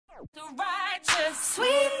The righteous,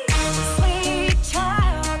 sweet, sweet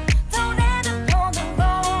child, don't end up on the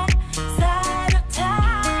wrong side of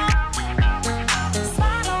town.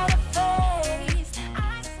 Smile on the face.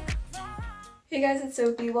 Hey guys, it's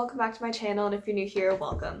Sophie. Welcome back to my channel, and if you're new here,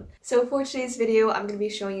 welcome. So for today's video, I'm going to be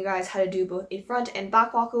showing you guys how to do both a front and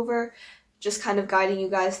back walkover, just kind of guiding you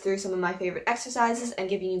guys through some of my favorite exercises and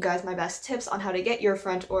giving you guys my best tips on how to get your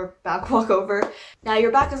front or back walkover. Now your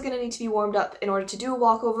back is going to need to be warmed up in order to do a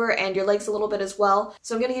walkover, and your legs a little bit as well.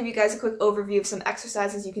 So I'm going to give you guys a quick overview of some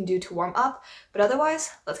exercises you can do to warm up, but otherwise,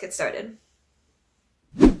 let's get started.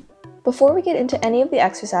 Before we get into any of the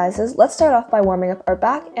exercises, let's start off by warming up our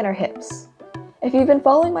back and our hips. If you've been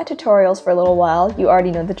following my tutorials for a little while, you already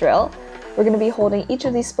know the drill. We're going to be holding each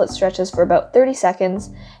of these split stretches for about 30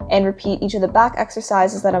 seconds and repeat each of the back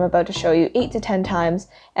exercises that I'm about to show you 8 to 10 times,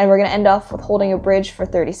 and we're going to end off with holding a bridge for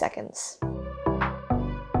 30 seconds.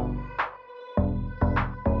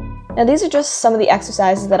 Now these are just some of the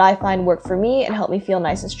exercises that I find work for me and help me feel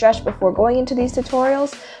nice and stretched before going into these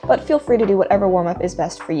tutorials, but feel free to do whatever warm-up is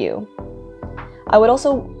best for you. I would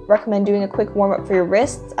also recommend doing a quick warm-up for your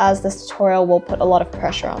wrists, as this tutorial will put a lot of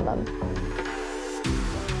pressure on them.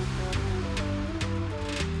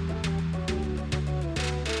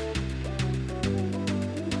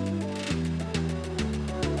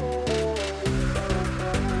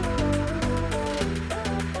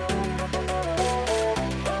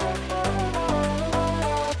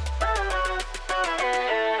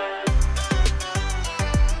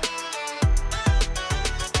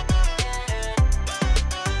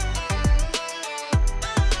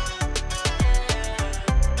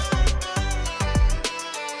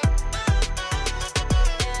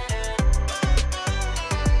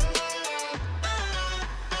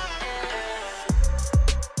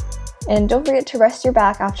 And don't forget to rest your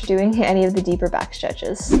back after doing any of the deeper back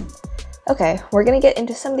stretches. Okay, we're going to get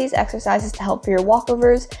into some of these exercises to help for your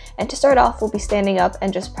walkovers, and to start off, we'll be standing up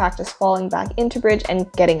and just practice falling back into bridge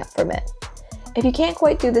and getting up from it. If you can't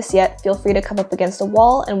quite do this yet, feel free to come up against a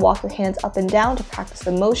wall and walk your hands up and down to practice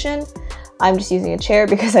the motion. I'm just using a chair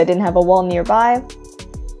because I didn't have a wall nearby.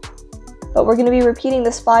 But we're going to be repeating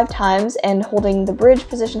this 5 times and holding the bridge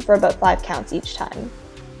position for about 5 counts each time.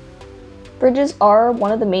 Bridges are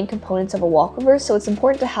one of the main components of a walkover, so it's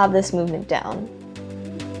important to have this movement down.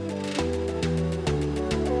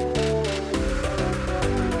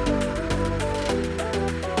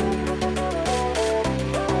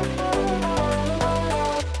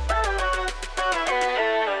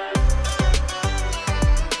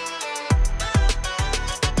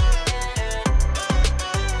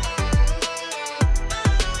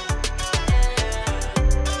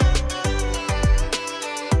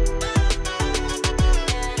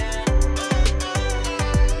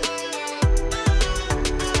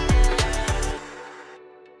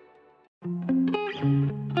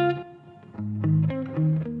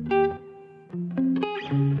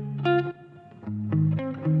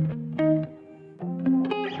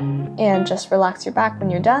 And just relax your back when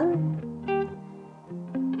you're done.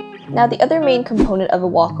 Now the other main component of a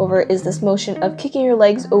walkover is this motion of kicking your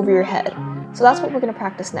legs over your head. So that's what we're going to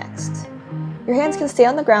practice next. Your hands can stay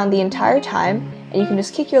on the ground the entire time, and you can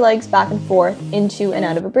just kick your legs back and forth into and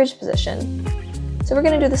out of a bridge position. So we're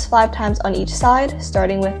going to do this 5 times on each side,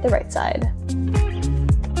 starting with the right side.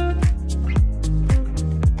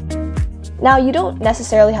 Now you don't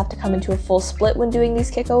necessarily have to come into a full split when doing these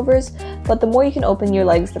kickovers, but the more you can open your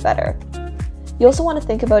legs, the better. You also want to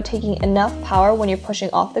think about taking enough power when you're pushing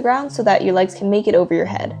off the ground so that your legs can make it over your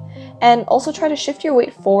head. And also try to shift your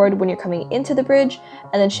weight forward when you're coming into the bridge,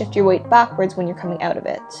 and then shift your weight backwards when you're coming out of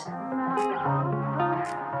it.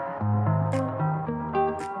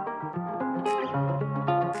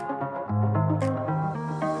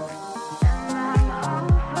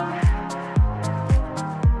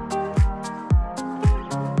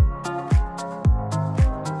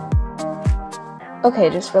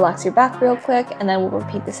 Okay, just relax your back real quick, and then we'll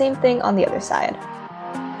repeat the same thing on the other side.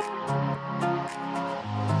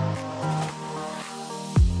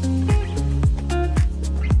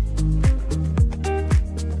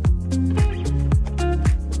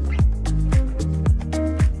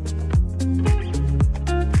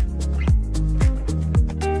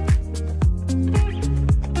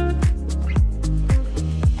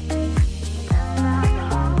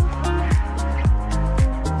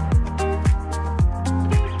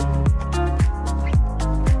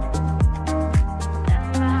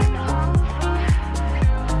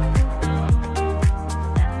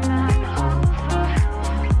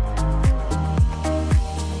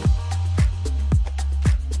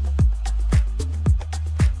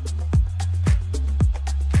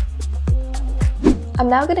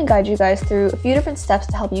 now going to guide you guys through a few different steps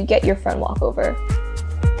to help you get your front walkover.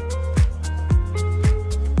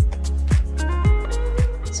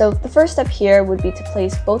 So the first step here would be to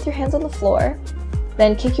place both your hands on the floor,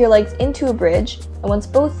 then kick your legs into a bridge, and once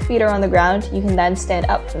both feet are on the ground, you can then stand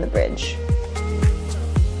up from the bridge.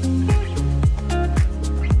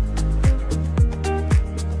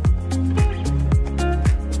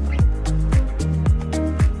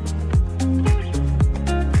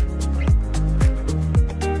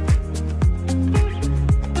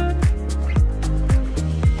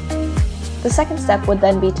 The second step would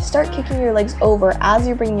then be to start kicking your legs over as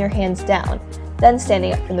you're bringing your hands down, then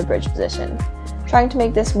standing up from the bridge position, trying to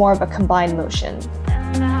make this more of a combined motion.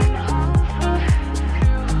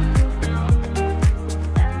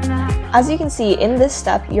 As you can see, in this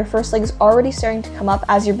step, your first leg is already starting to come up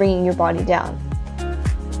as you're bringing your body down.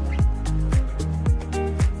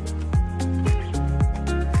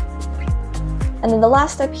 And then the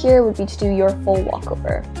last step here would be to do your full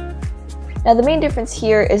walkover. Now the main difference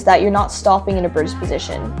here is that you're not stopping in a bridge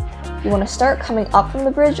position. You want to start coming up from the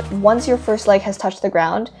bridge once your first leg has touched the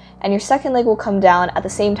ground, and your second leg will come down at the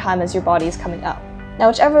same time as your body is coming up. Now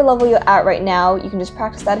whichever level you're at right now, you can just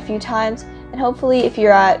practice that a few times, and hopefully if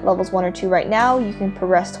you're at levels 1 or 2 right now, you can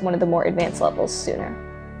progress to one of the more advanced levels sooner.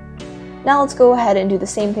 Now let's go ahead and do the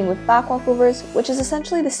same thing with back walkovers, which is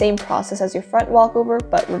essentially the same process as your front walkover,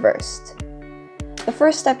 but reversed. The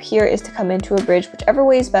first step here is to come into a bridge whichever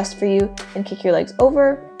way is best for you, then kick your legs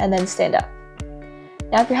over, and then stand up.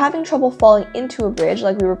 Now if you're having trouble falling into a bridge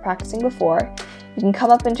like we were practicing before, you can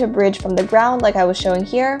come up into a bridge from the ground like I was showing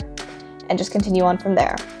here, and just continue on from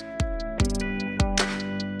there.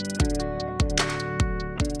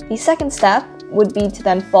 The second step would be to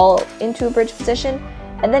then fall into a bridge position,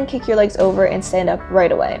 and then kick your legs over and stand up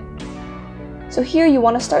right away. So here you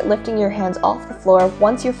want to start lifting your hands off the floor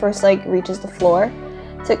once your first leg reaches the floor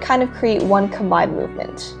to kind of create one combined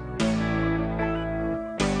movement.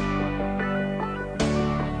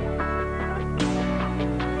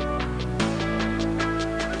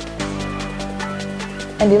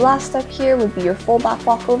 And the last step here would be your full back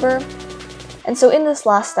walkover. And so in this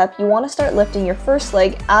last step, you want to start lifting your first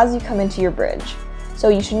leg as you come into your bridge. So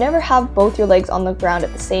you should never have both your legs on the ground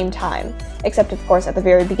at the same time, except of course at the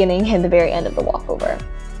very beginning and the very end of the walkover.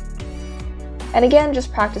 And again,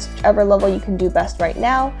 just practice whichever level you can do best right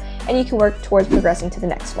now, and you can work towards progressing to the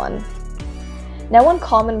next one. Now one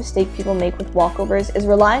common mistake people make with walkovers is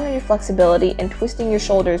relying on your flexibility and twisting your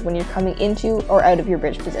shoulders when you're coming into or out of your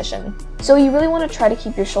bridge position. So you really want to try to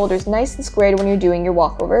keep your shoulders nice and squared when you're doing your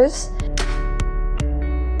walkovers.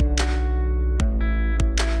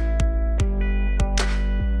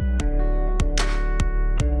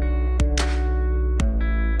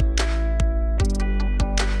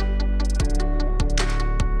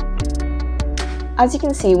 As you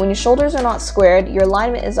can see, when your shoulders are not squared, your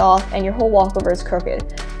alignment is off and your whole walkover is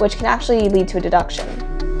crooked, which can actually lead to a deduction.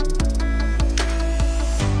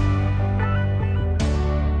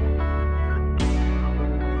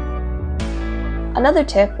 Another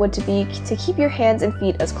tip would be to keep your hands and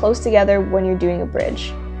feet as close together when you're doing a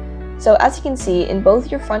bridge. So as you can see, in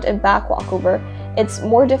both your front and back walkover, it's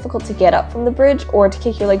more difficult to get up from the bridge or to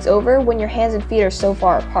kick your legs over when your hands and feet are so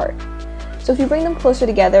far apart. So if you bring them closer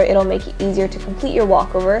together, it'll make it easier to complete your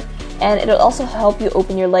walkover, and it'll also help you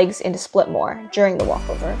open your legs into split more during the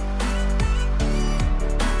walkover.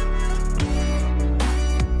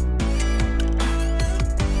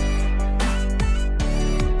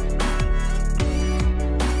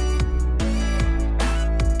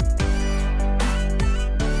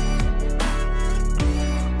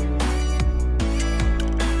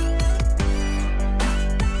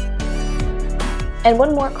 And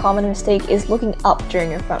one more common mistake is looking up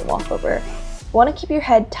during your front walkover. You want to keep your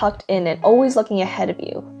head tucked in and always looking ahead of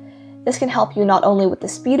you. This can help you not only with the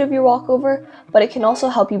speed of your walkover, but it can also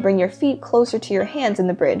help you bring your feet closer to your hands in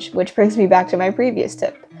the bridge, which brings me back to my previous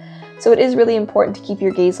tip. So it is really important to keep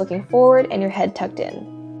your gaze looking forward and your head tucked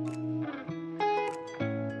in.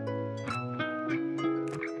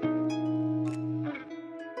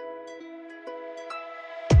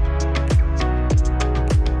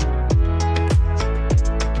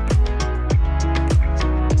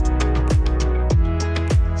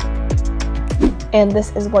 And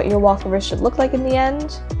this is what your walkover should look like in the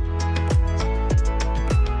end.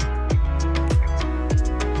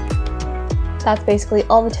 That's basically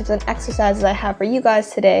all the tips and exercises I have for you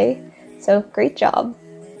guys today, so great job!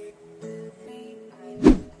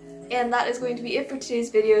 And that is going to be it for today's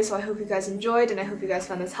video, so I hope you guys enjoyed and I hope you guys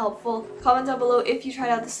found this helpful. Comment down below if you tried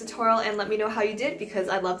out this tutorial and let me know how you did, because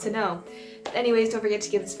I'd love to know. But anyways, don't forget to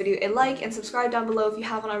give this video a like and subscribe down below if you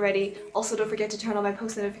haven't already. Also, don't forget to turn on my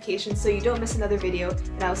post notifications so you don't miss another video,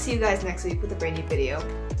 and I will see you guys next week with a brand new video.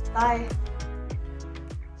 Bye!